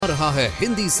रहा है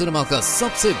हिंदी सिनेमा का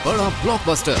सबसे बड़ा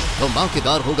ब्लॉकबस्टर।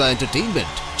 धमाकेदार होगा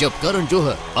एंटरटेनमेंट जब करण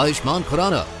जौहर, आयुष्मान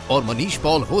खुराना और मनीष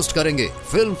पॉल होस्ट करेंगे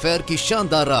फिल्म फेयर की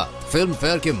शानदार रात। फिल्म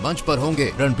फेयर के मंच पर होंगे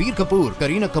रणबीर कपूर,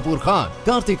 करीना कपूर खान,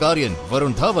 कार्तिक आर्यन,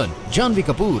 वरुण धवन, जानवी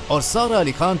कपूर और सारा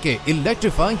अली खान के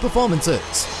इलेक्ट्रीफाइंग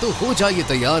परफॉर्मेंसेस। तो हो जाइए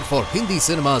तैयार for Hindi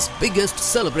cinema's biggest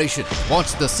celebration.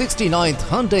 Watch the 69th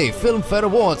Hyundai Film Fair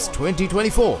Awards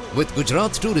 2024 with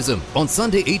Gujarat Tourism on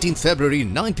Sunday 18th February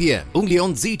 9 p.m. only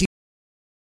on ZT.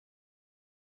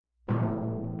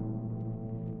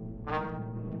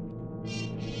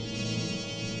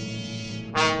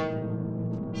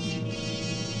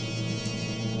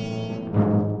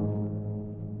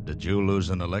 Did you lose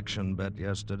an election bet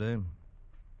yesterday?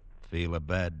 Feel a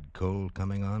bad cold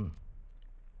coming on?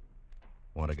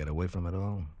 Want to get away from it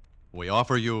all? We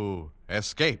offer you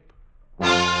escape.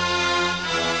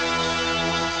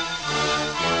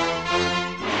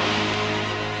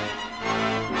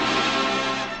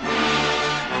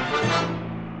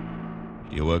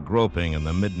 You were groping in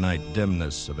the midnight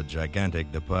dimness of a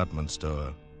gigantic department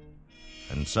store,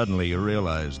 and suddenly you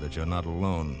realize that you're not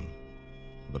alone,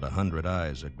 but 100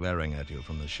 eyes are glaring at you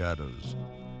from the shadows,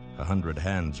 100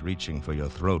 hands reaching for your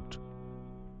throat,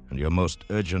 and your most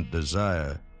urgent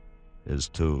desire is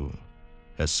to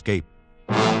escape.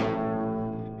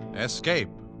 Escape,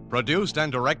 produced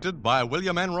and directed by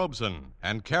William N. Robeson,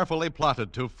 and carefully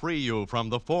plotted to free you from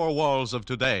the four walls of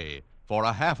today for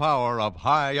a half hour of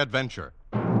high adventure.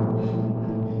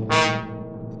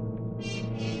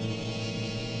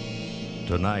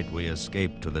 Tonight we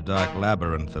escape to the dark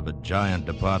labyrinth of a giant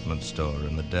department store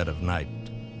in the dead of night,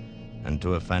 and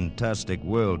to a fantastic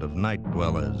world of night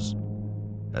dwellers,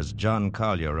 as John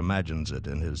Collier imagines it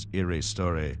in his eerie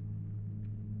story,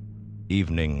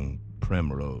 Evening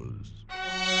Primrose.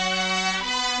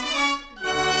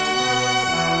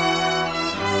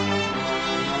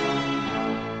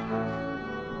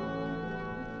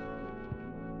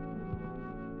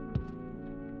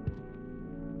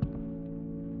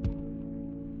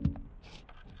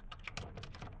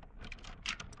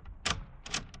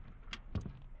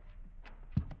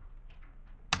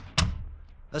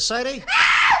 Sadie?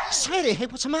 Sadie, hey,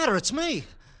 what's the matter? It's me.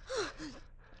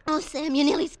 Oh, Sam, you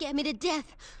nearly scared me to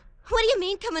death. What do you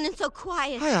mean coming in so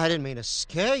quiet? Hey, I didn't mean to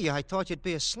scare you. I thought you'd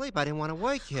be asleep. I didn't want to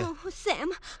wake you. Oh,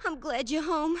 Sam, I'm glad you're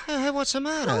home. Hey, what's the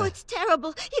matter? Oh, it's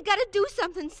terrible. You gotta do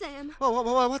something, Sam.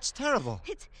 What's terrible?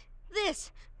 It's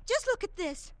this. Just look at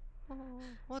this. Oh,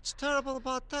 what's terrible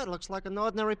about that? Looks like an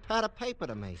ordinary pad of paper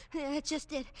to me. Yeah, that's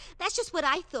just it. That's just what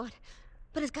I thought.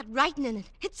 But it's got writing in it.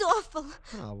 It's awful.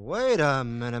 Oh, wait a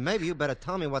minute. Maybe you better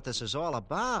tell me what this is all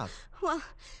about. Well,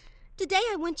 today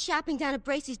I went shopping down at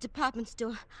Bracey's department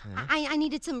store. Huh? I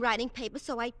needed some writing paper,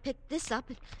 so I picked this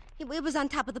up. It was on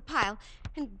top of the pile,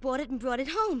 and bought it and brought it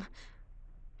home.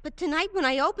 But tonight when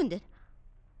I opened it,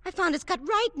 I found it's got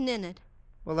writing in it.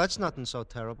 Well, that's nothing so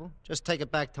terrible. Just take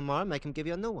it back tomorrow and make him give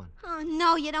you a new one. Oh,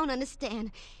 no, you don't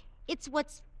understand. It's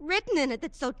what's written in it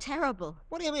that's so terrible.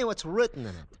 What do you mean, what's written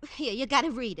in it? Here, you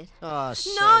gotta read it. Oh,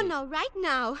 Sadie. No, right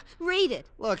now. Read it.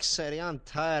 Look, Sadie, I'm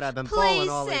tired. I've been bowling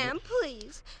all Please, evening. Sam,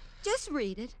 please. Just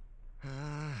read it.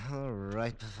 All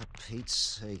right, for Pete's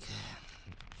sake.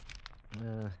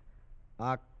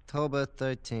 October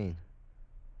 13.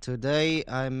 Today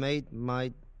I made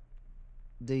my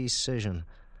decision.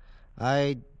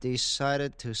 I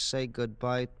decided to say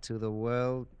goodbye to the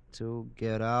world, to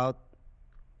get out,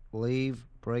 leave,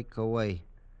 break away.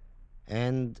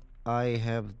 And I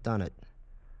have done it.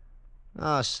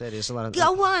 Oh, Sadie, there's a lot of...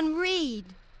 Go on, read.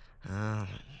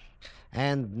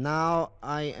 And now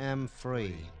I am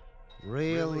free.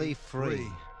 Really free.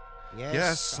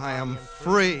 Yes, I am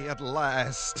free at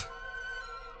last.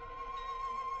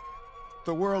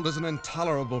 The world is an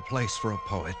intolerable place for a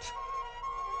poet.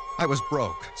 I was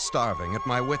broke, starving, at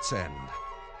my wit's end.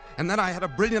 And then I had a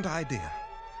brilliant idea.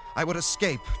 I would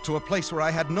escape to a place where I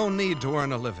had no need to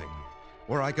earn a living,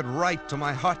 where I could write to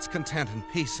my heart's content in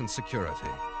peace and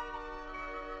security.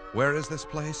 Where is this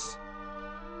place?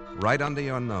 Right under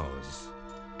your nose.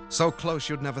 So close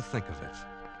you'd never think of it.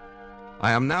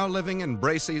 I am now living in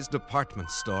Bracey's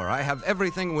department store. I have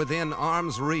everything within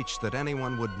arm's reach that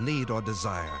anyone would need or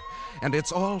desire. And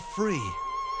it's all free.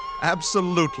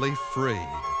 Absolutely free.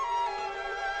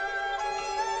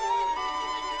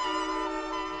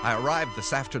 I arrived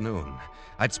this afternoon.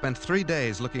 I'd spent 3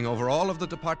 days looking over all of the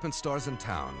department stores in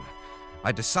town.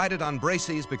 I decided on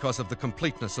Bracey's because of the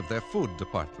completeness of their food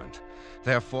department.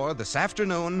 Therefore, this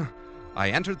afternoon, I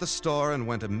entered the store and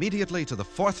went immediately to the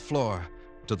 4th floor,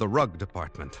 to the rug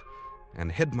department,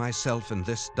 and hid myself in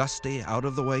this dusty,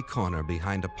 out-of-the-way corner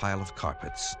behind a pile of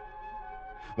carpets.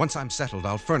 Once I'm settled,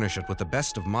 I'll furnish it with the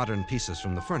best of modern pieces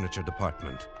from the furniture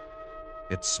department.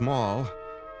 It's small,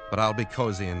 but I'll be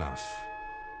cozy enough.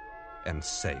 And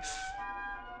safe.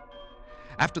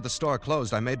 After the store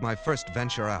closed, I made my first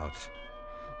venture out.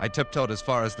 I tiptoed as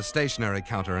far as the stationery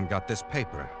counter and got this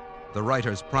paper, the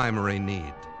writer's primary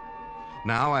need.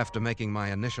 Now, after making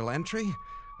my initial entry,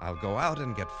 I'll go out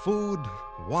and get food,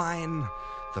 wine,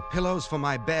 the pillows for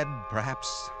my bed,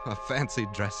 perhaps a fancy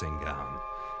dressing gown.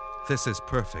 This is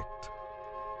perfect.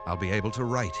 I'll be able to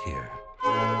write here.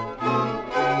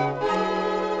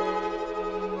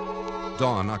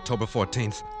 Dawn, October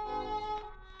 14th.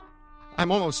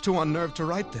 I'm almost too unnerved to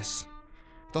write this.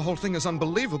 The whole thing is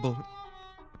unbelievable.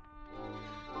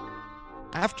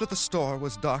 After the store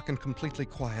was dark and completely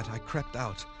quiet, I crept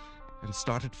out and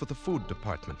started for the food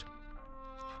department.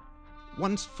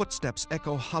 One's footsteps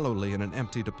echo hollowly in an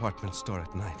empty department store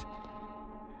at night,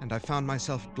 and I found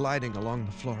myself gliding along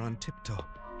the floor on tiptoe,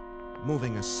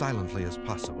 moving as silently as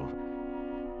possible.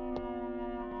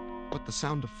 But the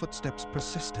sound of footsteps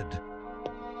persisted.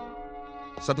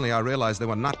 Suddenly I realized they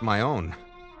were not my own.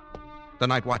 The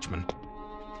night watchman.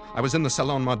 I was in the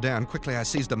Salon Moderne. Quickly I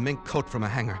seized a mink coat from a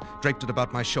hanger, draped it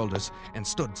about my shoulders, and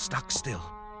stood stock still.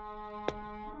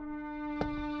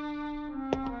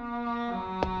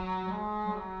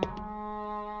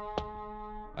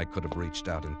 I could have reached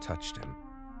out and touched him,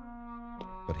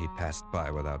 but he passed by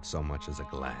without so much as a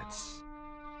glance.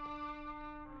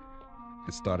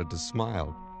 I started to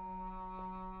smile,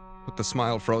 but the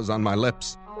smile froze on my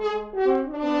lips.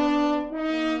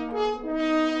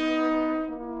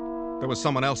 There was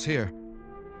someone else here.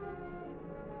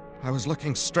 I was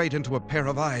looking straight into a pair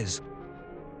of eyes.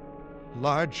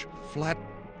 Large, flat,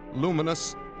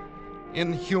 luminous,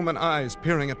 inhuman eyes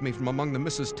peering at me from among the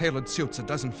Mrs. Tailored suits a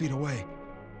dozen feet away.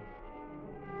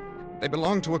 They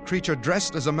belonged to a creature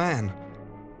dressed as a man,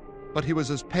 but he was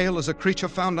as pale as a creature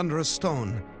found under a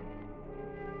stone.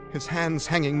 His hands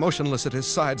hanging motionless at his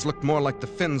sides looked more like the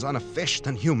fins on a fish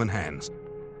than human hands.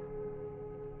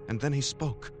 And then he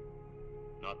spoke.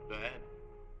 Not bad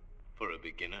for a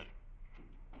beginner.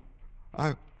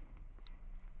 I'm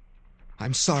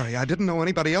sorry. I didn't know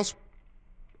anybody else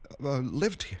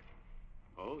lived here.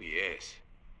 Oh, yes.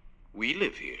 We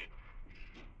live here.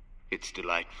 It's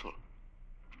delightful.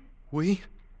 We?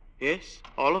 Yes,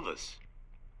 all of us.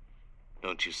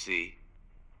 Don't you see?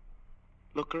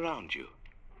 Look around you.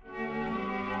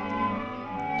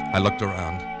 I looked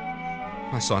around.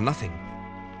 I saw nothing.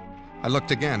 I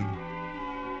looked again.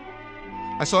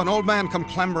 I saw an old man come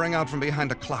clambering out from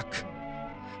behind a clock.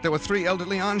 There were 3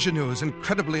 elderly ingenues,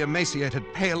 incredibly emaciated,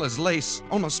 pale as lace,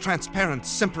 almost transparent,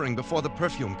 simpering before the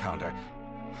perfume counter.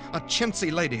 A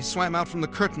chintzy lady swam out from the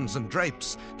curtains and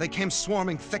drapes. They came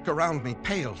swarming thick around me,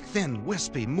 pale, thin,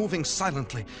 wispy, moving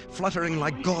silently, fluttering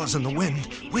like gauze in the wind,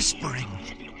 whispering.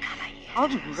 How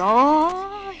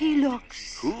raw he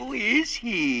looks. Who is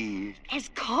he? As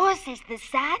coarse as the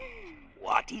sun.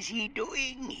 What is he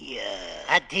doing here?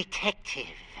 A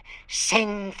detective.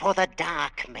 Send for the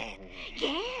dark men.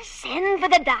 Yes, send for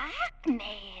the dark men.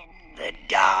 The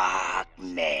dark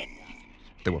men.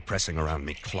 They were pressing around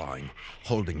me, clawing,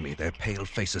 holding me, their pale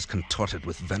faces contorted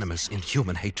with venomous,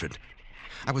 inhuman hatred.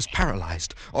 I was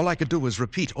paralyzed. All I could do was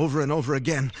repeat over and over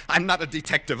again, I'm not a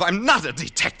detective, I'm not a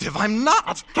detective, I'm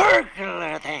not! A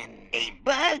burglar, then. A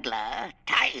burglar?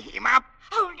 Tie him up.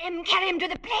 Hold him, carry him to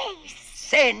the place.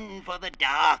 Send for the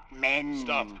dark men.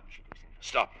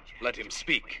 Stop. Let him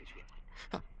speak.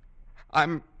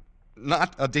 I'm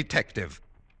not a detective.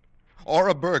 Or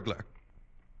a burglar.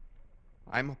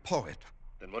 I'm a poet.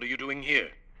 Then what are you doing here?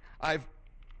 I've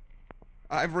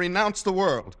renounced the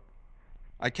world.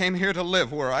 I came here to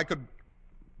live where I could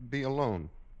be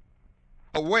alone.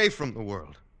 Away from the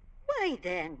world. Why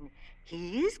then,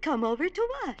 he's come over to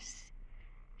us.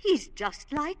 He's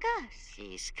just like us.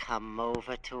 He's come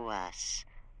over to us,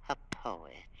 a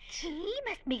poet. He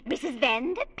must meet Mrs.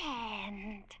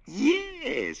 Vanderpant.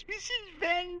 Yes, Mrs.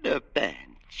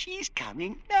 Vanderpant. She's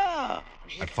coming now.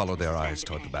 I followed their eyes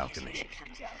toward the balcony.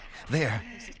 There,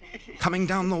 coming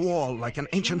down the wall like an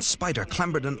ancient spider,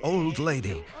 clambered an old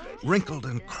lady. Wrinkled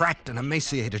and cracked and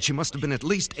emaciated, she must have been at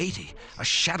least 80, a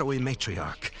shadowy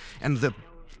matriarch. And the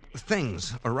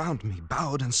things around me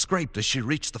bowed and scraped as she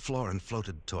reached the floor and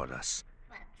floated toward us.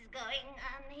 What's going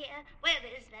on here? Where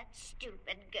is that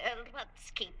stupid girl?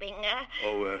 What's keeping her?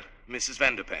 Oh, Mrs.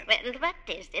 Vanderpant. Well, what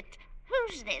is it?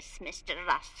 Who's this, Mr.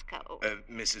 Roscoe?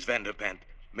 Mrs. Vanderpant,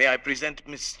 may I present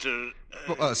Mr.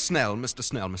 Snell, Mr.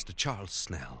 Snell, Mr. Charles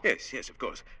Snell. Yes, of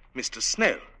course. Mr.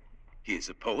 Snell. He is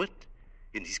a poet,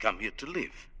 and he's come here to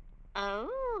live.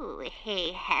 Oh,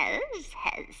 he has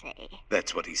he?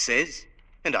 That's what he says,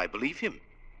 and I believe him.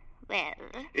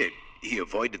 Well? He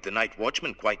avoided the night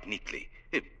watchman quite neatly,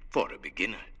 for a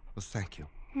beginner. Well, thank you.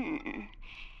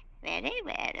 Very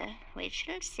well. We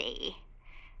shall see.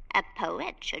 A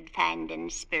poet should find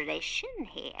inspiration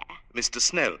here. Mr.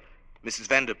 Snell, Mrs.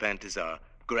 Vanderpant is our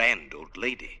grand old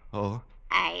lady. Oh?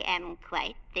 I am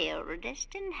quite the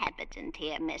oldest inhabitant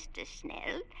here, Mr.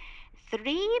 Snell.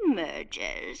 3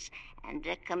 mergers and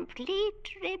a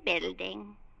complete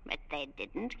rebuilding. But they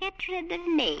didn't get rid of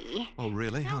me. Oh,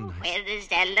 really? How nice. Where is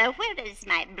Ella? Where is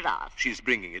my broth? She's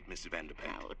bringing it, Mr.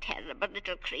 Vanderpant. Oh, terrible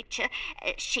little creature.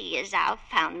 She is our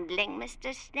foundling,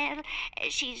 Mr. Snell.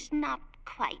 She's not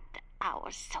quite our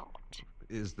sort.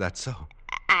 Is that so?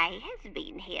 I have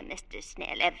been here, Mr.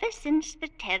 Snell, ever since the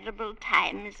terrible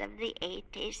times of the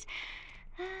 80s.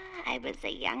 I was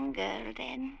a young girl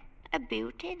then. A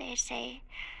beauty, they say.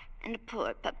 And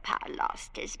poor Papa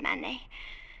lost his money.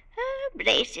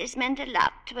 Braces meant a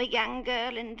lot to a young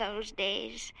girl in those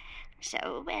days.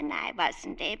 So when I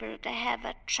wasn't able to have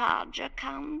a charge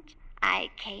account, I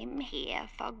came here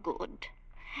for good.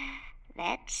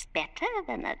 That's better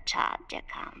than a charge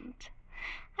account.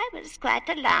 I was quite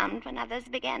alarmed when others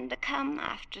began to come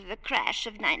after the crash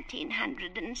of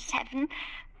 1907.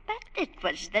 But it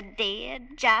was the dear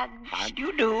judge. How do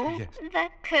you do? Yes. The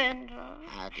colonel.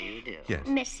 How do you do? Yes.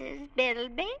 Mrs.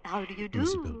 Bilby. How do you do?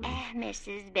 Miss Bilby.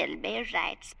 Mrs. Bilby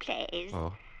writes plays.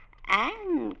 Oh?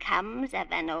 And comes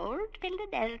of an old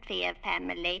Philadelphia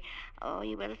family. Oh,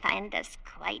 you will find us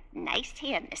quite nice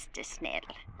here, Mr. Snell.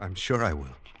 I'm sure I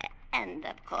will. And,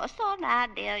 of course, all our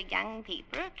dear young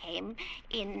people came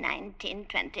in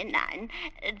 1929.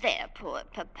 Their poor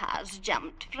papas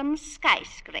jumped from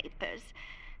skyscrapers.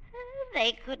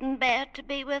 They couldn't bear to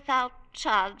be without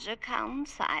charge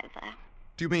accounts either.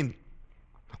 Do you mean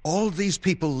all these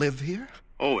people live here?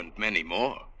 Oh, and many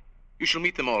more. You shall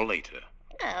meet them all later.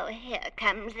 Oh, here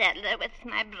comes Ella with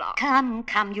my broth.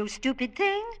 Come, you stupid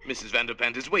thing. Mrs.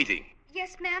 Vanderpant is waiting.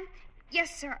 Yes, ma'am.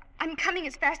 Yes, sir. I'm coming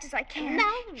as fast as I can.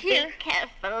 Now, Here. be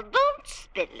careful. Don't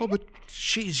spill it. Oh, but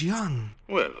she's young.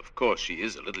 Well, of course, she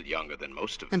is a little younger than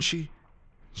most of them. And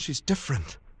she's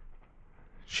different.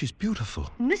 She's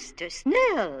beautiful. Mr.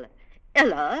 Snell,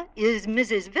 Ella is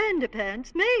Mrs.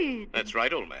 Vanderpant's maid. That's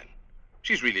right, old man.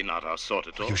 She's really not our sort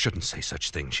at all. You shouldn't say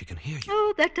such things. She can hear you.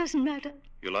 Oh, that doesn't matter.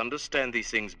 You'll understand these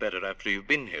things better after you've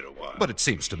been here a while. But it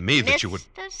seems to me that you would...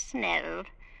 Mr. Snell,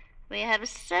 we have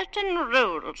certain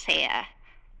rules here.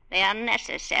 They are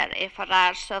necessary for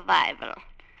our survival.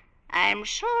 I'm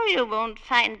sure you won't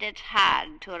find it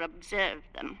hard to observe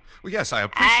them. Well, yes, I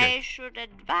appreciate... I should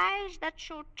advise that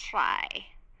you try.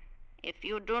 If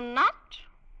you do not,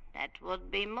 that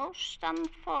would be most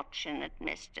unfortunate,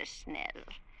 Mr. Snell.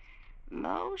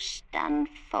 Most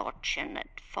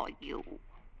unfortunate for you.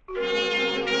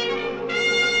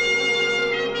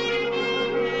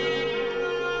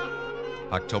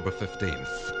 October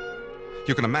 15th.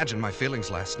 You can imagine my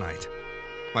feelings last night.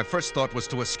 My first thought was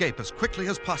to escape as quickly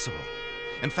as possible.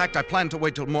 In fact, I planned to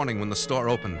wait till morning when the store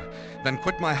opened, then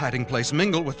quit my hiding place,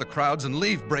 mingle with the crowds, and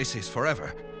leave Bracey's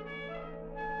forever.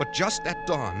 But just at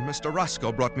dawn, Mr.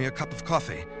 Roscoe brought me a cup of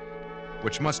coffee,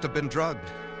 which must have been drugged,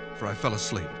 for I fell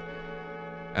asleep.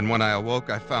 And when I awoke,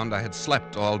 I found I had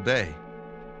slept all day,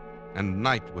 and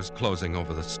night was closing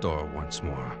over the store once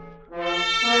more.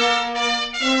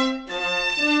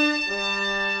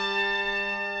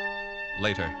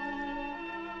 Later,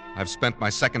 I've spent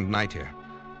my second night here.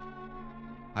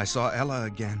 I saw Ella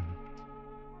again.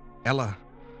 Ella,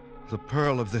 the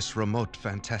pearl of this remote,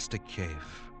 fantastic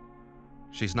cave.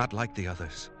 She's not like the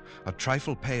others, a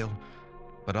trifle pale,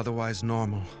 but otherwise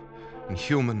normal and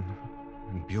human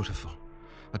and beautiful.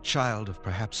 A child of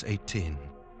perhaps 18.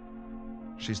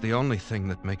 She's the only thing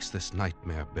that makes this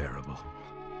nightmare bearable.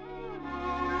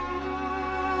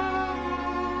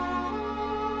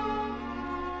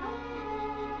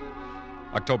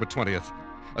 October 20th.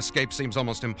 Escape seems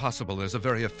almost impossible. There's a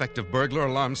very effective burglar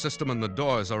alarm system and the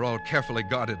doors are all carefully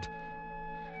guarded.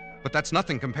 But that's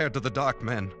nothing compared to the Dark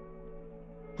Men.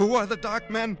 Who are the Dark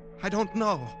Men? I don't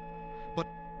know. But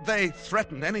they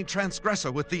threaten any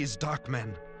transgressor with these Dark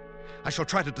Men. I shall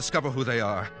try to discover who they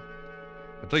are.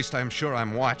 At least I am sure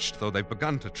I'm watched, though they've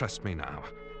begun to trust me now.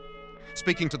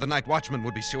 Speaking to the night watchman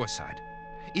would be suicide.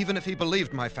 Even if he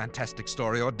believed my fantastic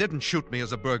story or didn't shoot me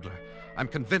as a burglar, I'm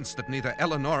convinced that neither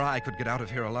Ella nor I could get out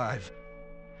of here alive.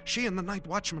 She and the night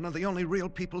watchman are the only real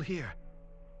people here.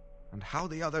 And how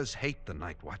the others hate the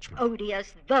night watchman.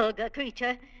 Odious, vulgar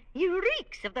creature. He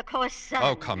reeks of the coarse sun.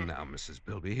 Oh, come now, Mrs.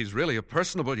 Bilby. He's really a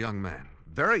personable young man.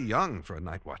 Very young for a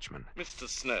night watchman. Mr.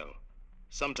 Snell,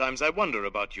 sometimes I wonder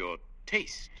about your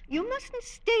taste. You mustn't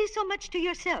stay so much to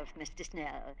yourself, Mr.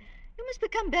 Snell. You must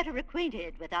become better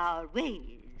acquainted with our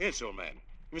ways. Yes, old man.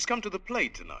 You must come to the play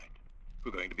tonight.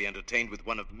 We're going to be entertained with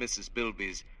one of Mrs.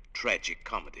 Bilby's tragic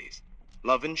comedies.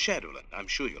 Love in Shadowland. I'm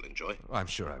sure you'll enjoy. I'm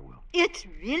sure I will. It's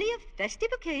really a festive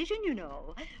occasion, you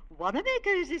know.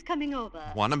 Wanamaker's is coming over.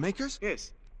 Wanamaker's?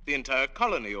 Yes. The entire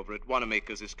colony over at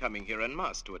Wanamaker's is coming here en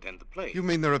masse to attend the play. You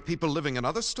mean there are people living in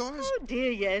other stores? Oh, dear,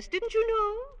 yes. Didn't you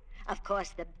know? Of course,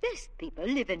 the best people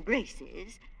live in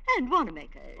Brace's and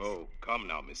Wanamaker's. Oh, come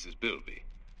now, Mrs. Bilby.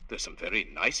 There's some very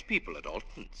nice people at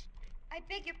Alton's. I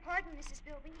beg your pardon, Mrs.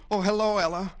 Bilby. Oh, hello,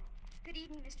 Ella. Good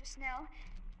evening, Mr. Snell.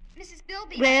 Mrs.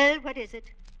 Bilby. Well, what is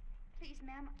it? Please,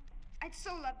 ma'am, I'd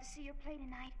so love to see your play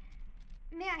tonight.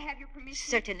 May I have your permission?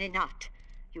 Certainly not.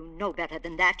 You know better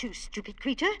than that, you stupid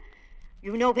creature.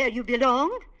 You know where you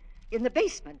belong. In the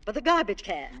basement, by the garbage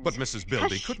cans. But Mrs.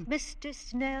 Bilby Hush, couldn't... Mr.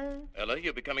 Snell. Ella,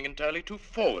 you're becoming entirely too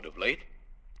forward of late.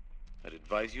 I'd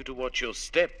advise you to watch your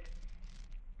step.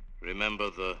 Remember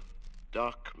the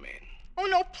dark men. Oh,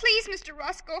 no, please, Mr.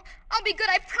 Roscoe. I'll be good.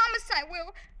 I promise I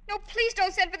will. No, please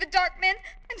don't send for the dark men.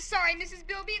 I'm sorry, Mrs.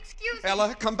 Bilby. Excuse me.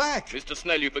 Ella, come back. Mr.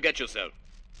 Snell, you forget yourself.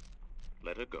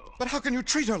 Let her go. But how can you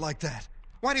treat her like that?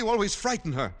 Why do you always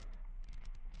frighten her?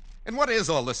 And what is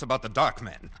all this about the dark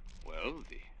men? Well,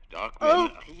 the dark men... Oh,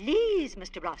 please,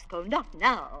 Mr. Roscoe, not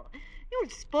now. You'll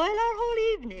spoil our whole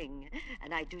evening.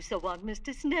 And I do so want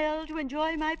Mr. Snell to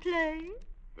enjoy my play.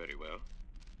 Very well.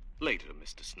 Later,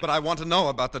 Mr. Snell. But I want to know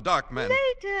about the dark men.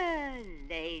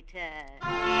 Later.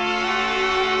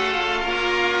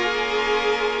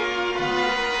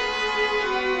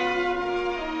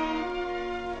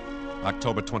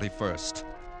 October 21st.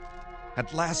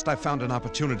 At last I found an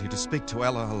opportunity to speak to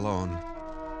Ella alone.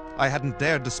 I hadn't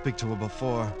dared to speak to her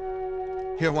before.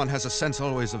 Here one has a sense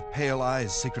always of pale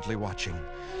eyes secretly watching.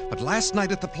 But last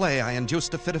night at the play I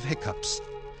induced a fit of hiccups.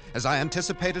 As I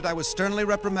anticipated, I was sternly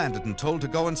reprimanded and told to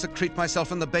go and secrete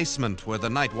myself in the basement where the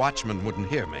night watchman wouldn't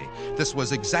hear me. This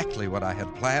was exactly what I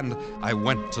had planned. I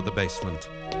went to the basement.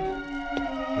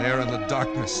 There in the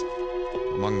darkness,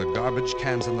 among the garbage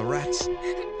cans and the rats,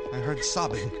 I heard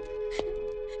sobbing.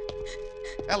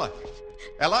 Ella!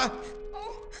 Ella!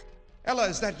 Oh. Ella,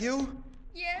 is that you?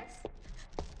 Yes?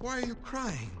 Why are you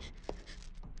crying?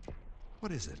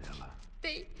 What is it, Ella?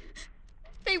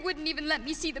 They wouldn't even let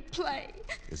me see the play.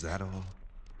 Is that all?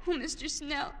 Oh, Mr.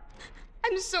 Snell,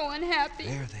 I'm so unhappy.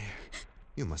 There.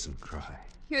 You mustn't cry.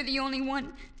 You're the only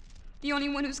one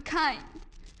who's kind.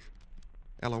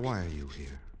 Ella, why are you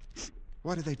here?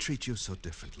 Why do they treat you so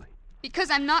differently? Because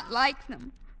I'm not like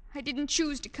them. I didn't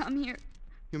choose to come here.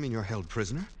 You mean you're held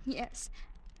prisoner? Yes.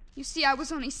 You see, I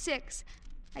was only 6.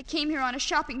 I came here on a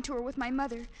shopping tour with my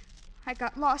mother. I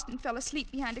got lost and fell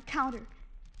asleep behind a counter.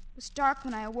 It was dark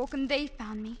when I awoke, and they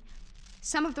found me.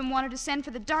 Some of them wanted to send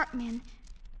for the dark men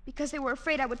because they were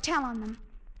afraid I would tell on them.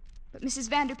 But Mrs.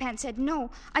 Vanderpant said no,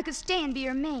 I could stay and be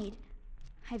her maid.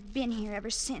 I've been here ever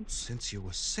since. Since you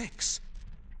were 6?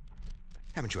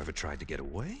 Haven't you ever tried to get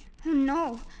away? Oh,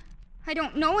 no. I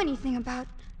don't know anything about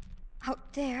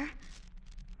out there.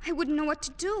 I wouldn't know what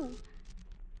to do.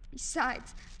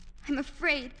 Besides, I'm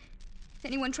afraid if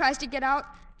anyone tries to get out,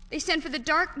 they send for the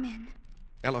dark men.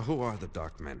 Ella, who are the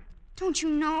dark men? Don't you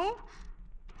know?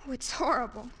 Oh, it's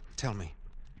horrible. Tell me.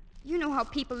 You know how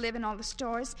people live in all the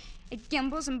stores, at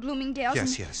Gimbel's and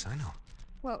Bloomingdale's. Yes, I know.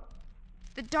 Well,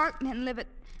 the dark men live at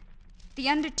the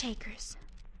Undertaker's.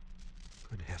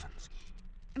 Good heavens.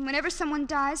 And whenever someone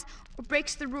dies or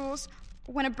breaks the rules,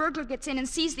 or when a burglar gets in and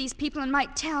sees these people and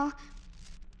might tell,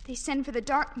 they send for the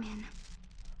dark men.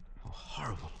 Oh,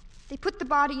 horrible. They put the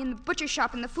body in the butcher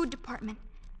shop in the food department.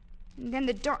 And then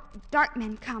the dark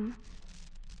men come.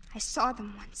 I saw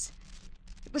them once.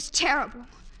 It was terrible.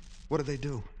 What do they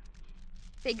do?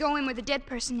 They go in where the dead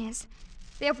person is.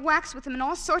 They have wax with them and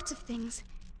all sorts of things.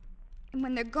 And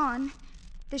when they're gone,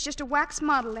 there's just a wax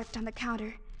model left on the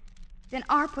counter. Then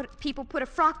people put a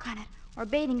frock on it, or a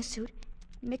bathing suit,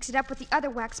 and mix it up with the other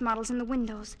wax models in the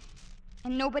windows.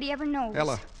 And nobody ever knows.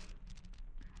 Ella,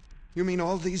 you mean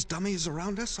all these dummies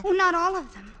around us? Oh, not all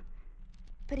of them.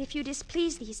 But if you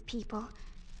displease these people,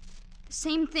 the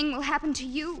same thing will happen to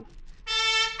you.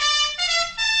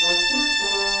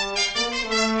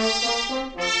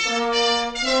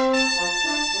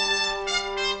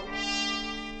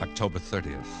 October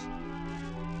 30th.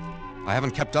 I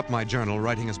haven't kept up my journal.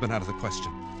 Writing has been out of the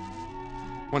question.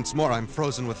 Once more, I'm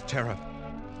frozen with terror.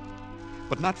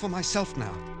 But not for myself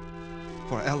now.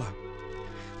 For Ella.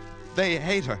 They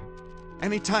hate her.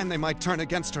 Any time they might turn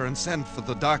against her and send for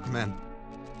the dark men.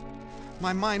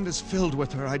 My mind is filled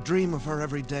with her. I dream of her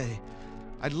every day.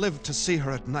 I'd live to see her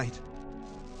at night.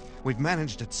 We've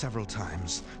managed it several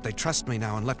times. They trust me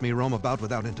now and let me roam about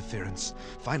without interference.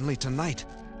 Finally, tonight,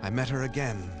 I met her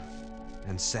again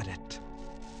and said it.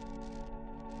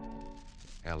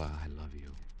 Ella, I love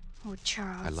you. Oh,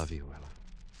 Charles. I love you, Ella.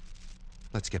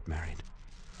 Let's get married.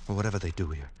 Or whatever they do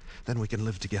here. Then we can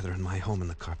live together in my home in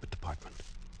the carpet department.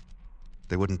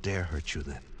 They wouldn't dare hurt you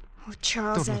then. Oh,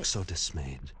 Charles, Don't look so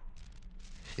dismayed.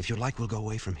 If you like, we'll go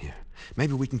away from here.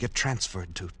 Maybe we can get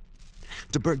transferred to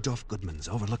Bergdorf Goodman's,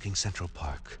 overlooking Central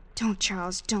Park. Don't,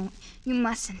 Charles, don't. You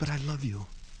mustn't. But I love you.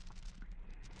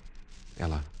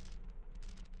 Ella,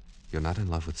 you're not in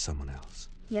love with someone else.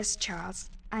 Yes, Charles,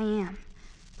 I am.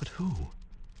 But who?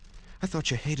 I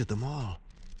thought you hated them all.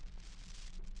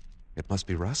 It must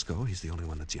be Roscoe. He's the only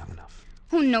one that's young enough.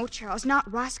 Oh, no, Charles,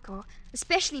 not Roscoe.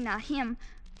 Especially not him.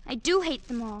 I do hate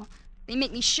them all. They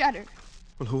make me shudder.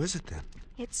 Well, who is it then?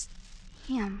 It's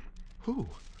him. Who?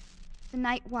 The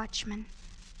night watchman.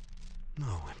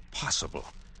 No, impossible.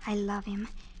 I love him.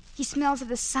 He smells of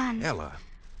the sun. Ella.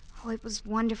 Oh, it was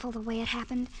wonderful the way it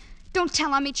happened. Don't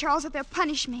tell on me, Charles, or they'll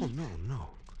punish me. Oh, no.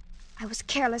 I was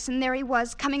careless, and there he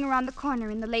was, coming around the corner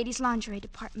in the ladies' lingerie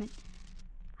department.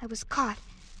 I was caught.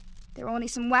 There were only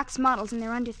some wax models in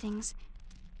their underthings.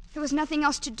 There was nothing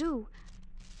else to do.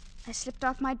 I slipped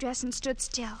off my dress and stood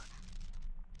still.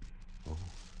 Oh,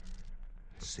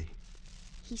 I see.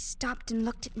 He stopped and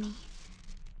looked at me.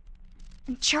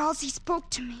 And Charles, he spoke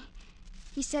to me.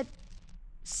 He said,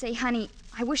 "Say, honey,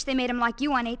 I wish they made him like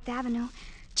you on 8th Avenue.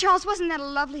 Charles, wasn't that a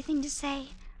lovely thing to say?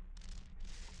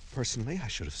 Personally, I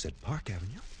should have said Park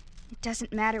Avenue. It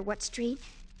doesn't matter what street.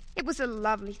 It was a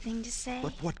lovely thing to say.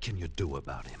 But what can you do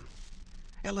about him?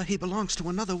 Ella, he belongs to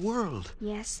another world.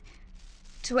 Yes,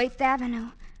 to 8th Avenue.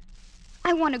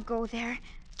 I want to go there.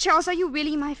 Charles, are you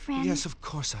really my friend? Yes, of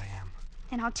course I am.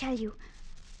 Then I'll tell you.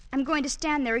 I'm going to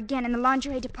stand there again in the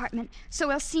lingerie department, so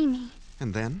he'll see me.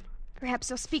 And then? Perhaps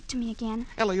he'll speak to me again.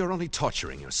 Ella, you're only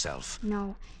torturing yourself.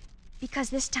 No, because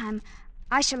this time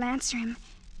I shall answer him.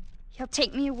 He'll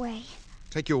take me away.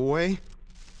 Take you away?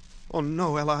 Oh,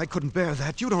 no, Ella, I couldn't bear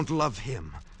that. You don't love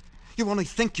him. You only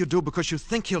think you do because you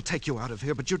think he'll take you out of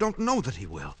here, but you don't know that he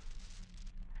will.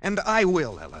 And I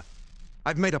will, Ella.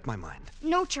 I've made up my mind.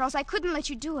 No, Charles, I couldn't let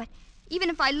you do it. Even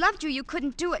if I loved you, you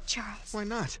couldn't do it, Charles. Why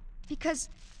not? Because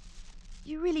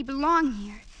you really belong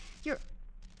here.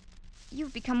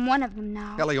 You've become one of them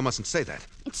now. Ella, you mustn't say that.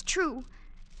 It's true.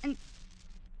 And,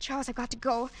 Charles, I've got to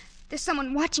go. There's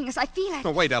someone watching us. I feel it.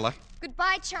 No, wait, Ella.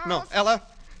 Goodbye, Charles. No, Ella.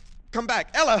 Come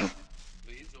back. Ella!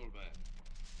 Please, old man.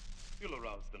 You'll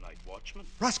arouse the night watchman.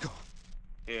 Roscoe.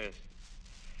 Yes.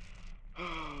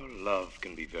 Oh, love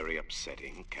can be very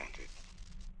upsetting, can't it?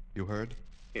 You heard?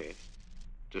 Yes.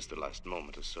 Just the last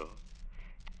moment or so.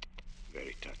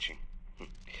 Very touching.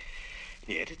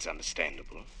 Yet it's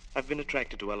understandable. I've been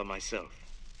attracted to Ella myself.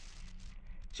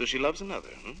 So she loves another,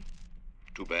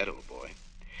 Too bad, old boy.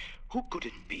 Who could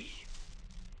it be?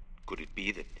 Could it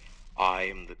be that I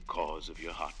am the cause of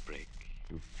your heartbreak?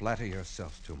 You flatter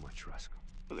yourself too much, Roscoe.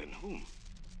 Well, then whom?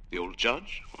 The old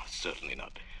judge? Well, certainly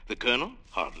not. The colonel?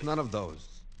 Hardly. None of those.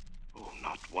 Oh,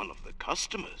 not one of the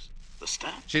customers. The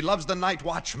staff? She loves the night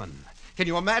watchman. Can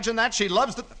you imagine that? She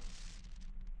loves the...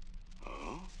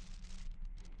 Oh?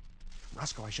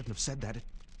 Roscoe, I shouldn't have said that.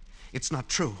 It's not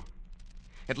true.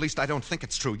 At least I don't think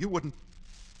it's true. You wouldn't...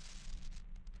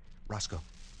 Roscoe,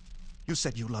 you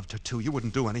said you loved her too. You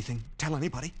wouldn't do anything. Tell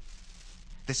anybody.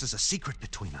 This is a secret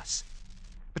between us.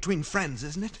 Between friends,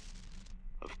 isn't it?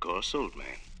 Of course, old man.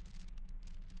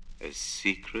 As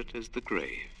secret as the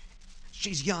grave.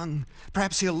 She's young.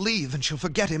 Perhaps he'll leave and she'll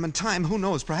forget him in time. Who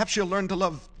knows? Perhaps she'll learn to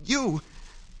love you.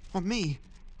 Or me.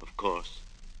 Of course.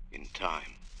 In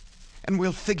time. And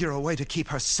we'll figure a way to keep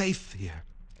her safe here.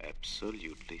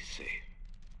 Absolutely safe.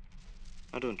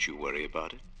 Now, don't you worry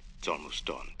about it. It's almost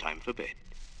dawn. Time for bed.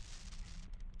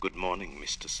 Good morning,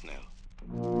 Mr. Snell.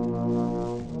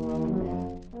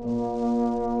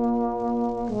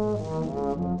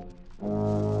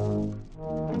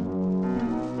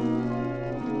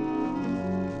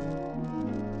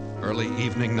 Early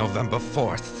evening, November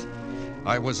 4th.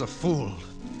 I was a fool.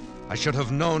 I should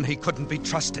have known he couldn't be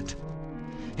trusted.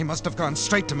 He must have gone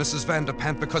straight to Mrs.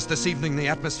 Vanderpant because this evening the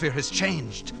atmosphere has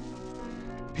changed.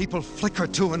 People flicker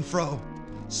to and fro,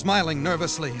 smiling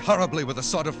nervously, horribly with a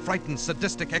sort of frightened,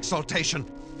 sadistic exultation.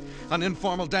 An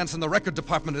informal dance in the record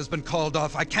department has been called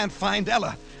off. I can't find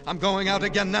Ella. I'm going out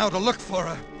again now to look for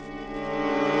her.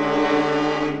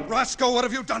 Roscoe, what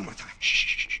have you done with her?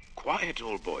 Shh. Quiet,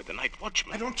 old boy. The night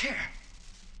watchman. I don't care.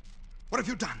 What have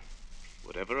you done?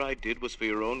 Whatever I did was for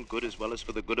your own good as well as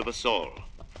for the good of us all.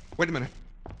 Wait a minute.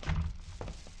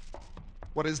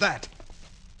 What is that?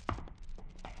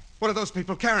 What are those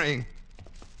people carrying?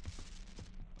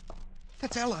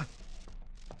 That's Ella.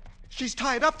 She's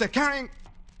tied up. They're carrying...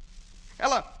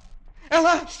 Ella!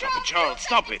 Ella! Stop it, Charles.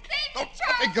 Stop it. Oh,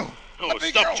 let me go. Oh, Let me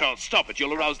stop, go. Charles. Stop it.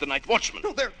 You'll arouse the night watchman.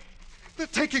 No, they're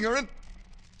taking her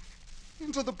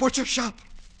into the butcher shop.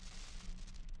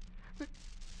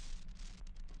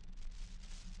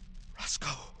 Roscoe.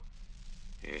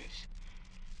 Yes.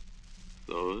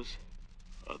 Those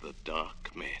are the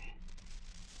dark men.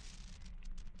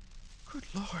 Good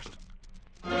Lord.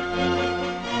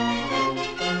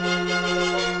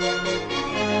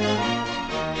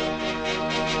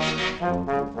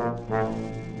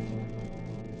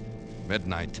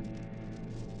 Midnight.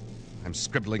 I'm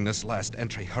scribbling this last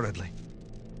entry hurriedly.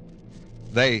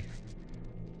 They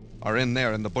are in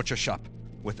there in the butcher shop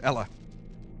with Ella.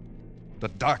 The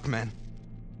dark men.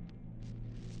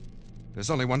 There's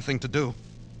only one thing to do.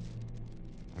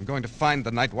 I'm going to find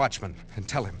the night watchman and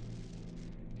tell him.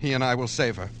 He and I will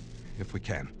save her, if we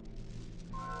can.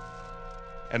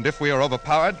 And if we are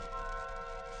overpowered,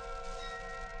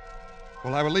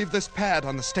 well, I will leave this pad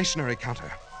on the stationery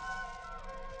counter.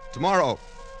 Tomorrow,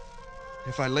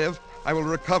 if I live, I will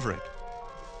recover it.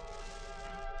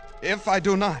 If I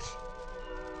do not,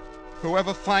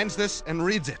 whoever finds this and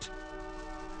reads it,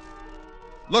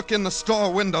 look in the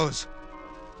store windows.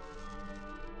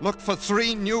 Look for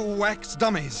 3 new wax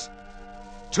dummies.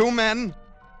 2 men,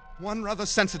 1 rather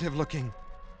sensitive looking,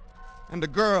 and a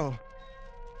girl.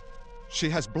 She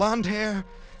has blonde hair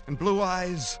and blue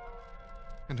eyes,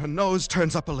 and her nose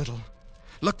turns up a little.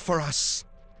 Look for us,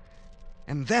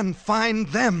 and then find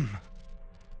them.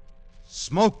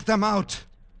 Smoke them out.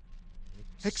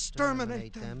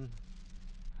 Exterminate them.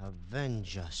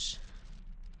 Avenge us.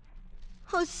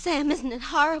 Oh, Sam, isn't it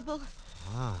horrible?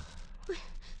 Ah.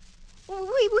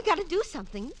 We gotta do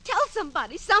something. Tell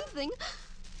somebody something.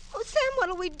 Oh, Sam,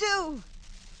 what'll we do?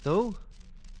 Do?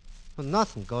 Well,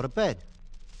 nothing. Go to bed.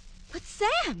 But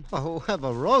Sam... Well,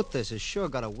 whoever wrote this has sure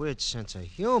got a weird sense of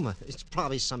humor. It's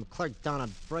probably some clerk down at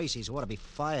Bracey's who ought to be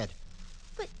fired.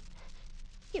 But...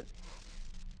 You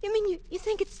mean you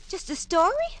think it's just a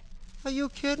story? Are you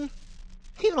kidding?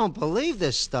 You don't believe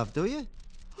this stuff, do you?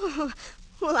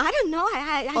 Well, I don't know.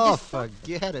 I Oh, just...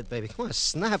 forget it, baby. Come on,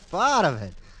 snap out of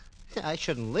it. I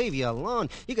shouldn't leave you alone.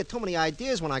 You get too many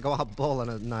ideas when I go out bowling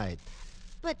at night.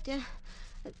 But,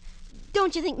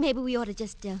 don't you think maybe we ought to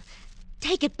just,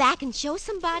 take it back and show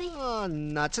somebody? Oh,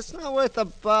 nuts. It's not worth the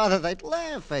bother. They'd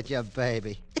laugh at you,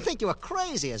 baby. They'd think you were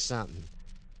crazy or something.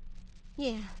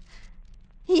 Yeah.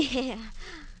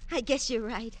 I guess you're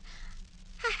right.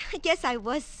 I guess I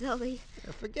was silly.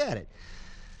 Yeah, forget it.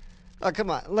 Oh, come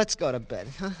on. Let's go to bed.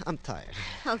 Huh? I'm tired.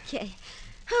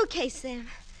 Okay, Sam.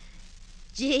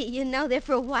 Gee, you know, there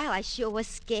for a while I sure was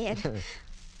scared.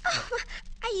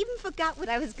 I even forgot what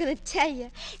I was going to tell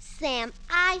you. Sam,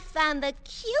 I found the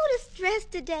cutest dress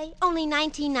today. Only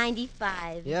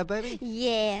 $19.95. Yeah, baby?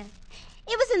 Yeah.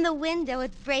 It was in the window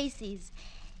at Bracey's.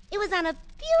 It was on a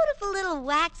beautiful little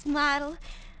wax model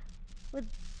with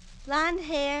blonde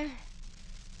hair,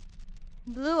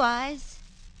 blue eyes,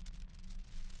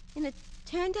 and a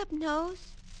turned-up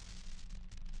nose.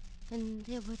 And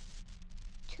there were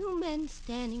 2 men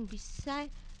standing beside...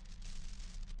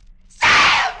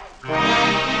 Sam!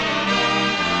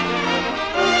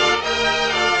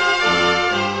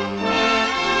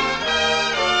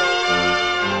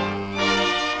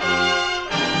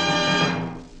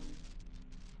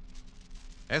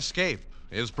 Escape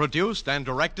is produced and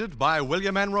directed by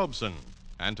William N. Robeson,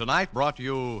 and tonight brought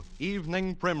you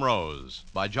Evening Primrose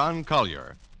by John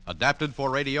Collier, adapted for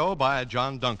radio by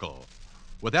John Dunkel,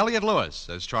 with Elliott Lewis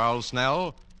as Charles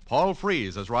Snell, Paul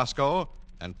Frees as Roscoe,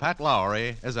 and Pat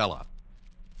Lowry as Ella.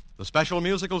 The special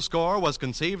musical score was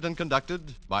conceived and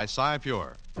conducted by Cy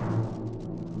Pure.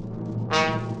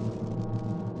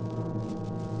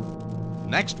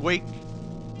 Next week...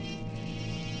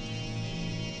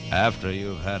 After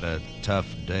you've had a tough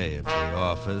day at the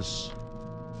office,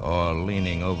 or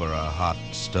leaning over a hot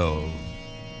stove,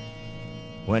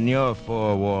 when your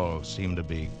 4 walls seem to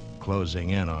be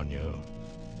closing in on you,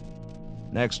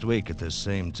 next week at the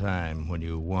same time when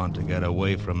you want to get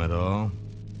away from it all,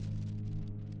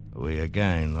 we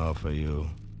again offer you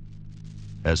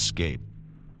Escape.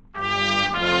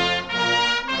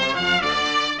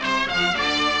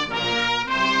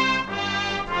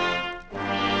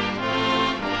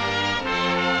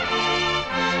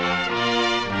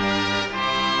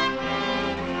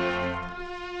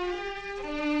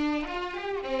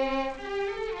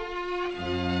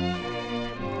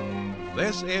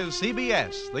 This is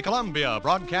CBS, the Columbia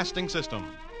Broadcasting System.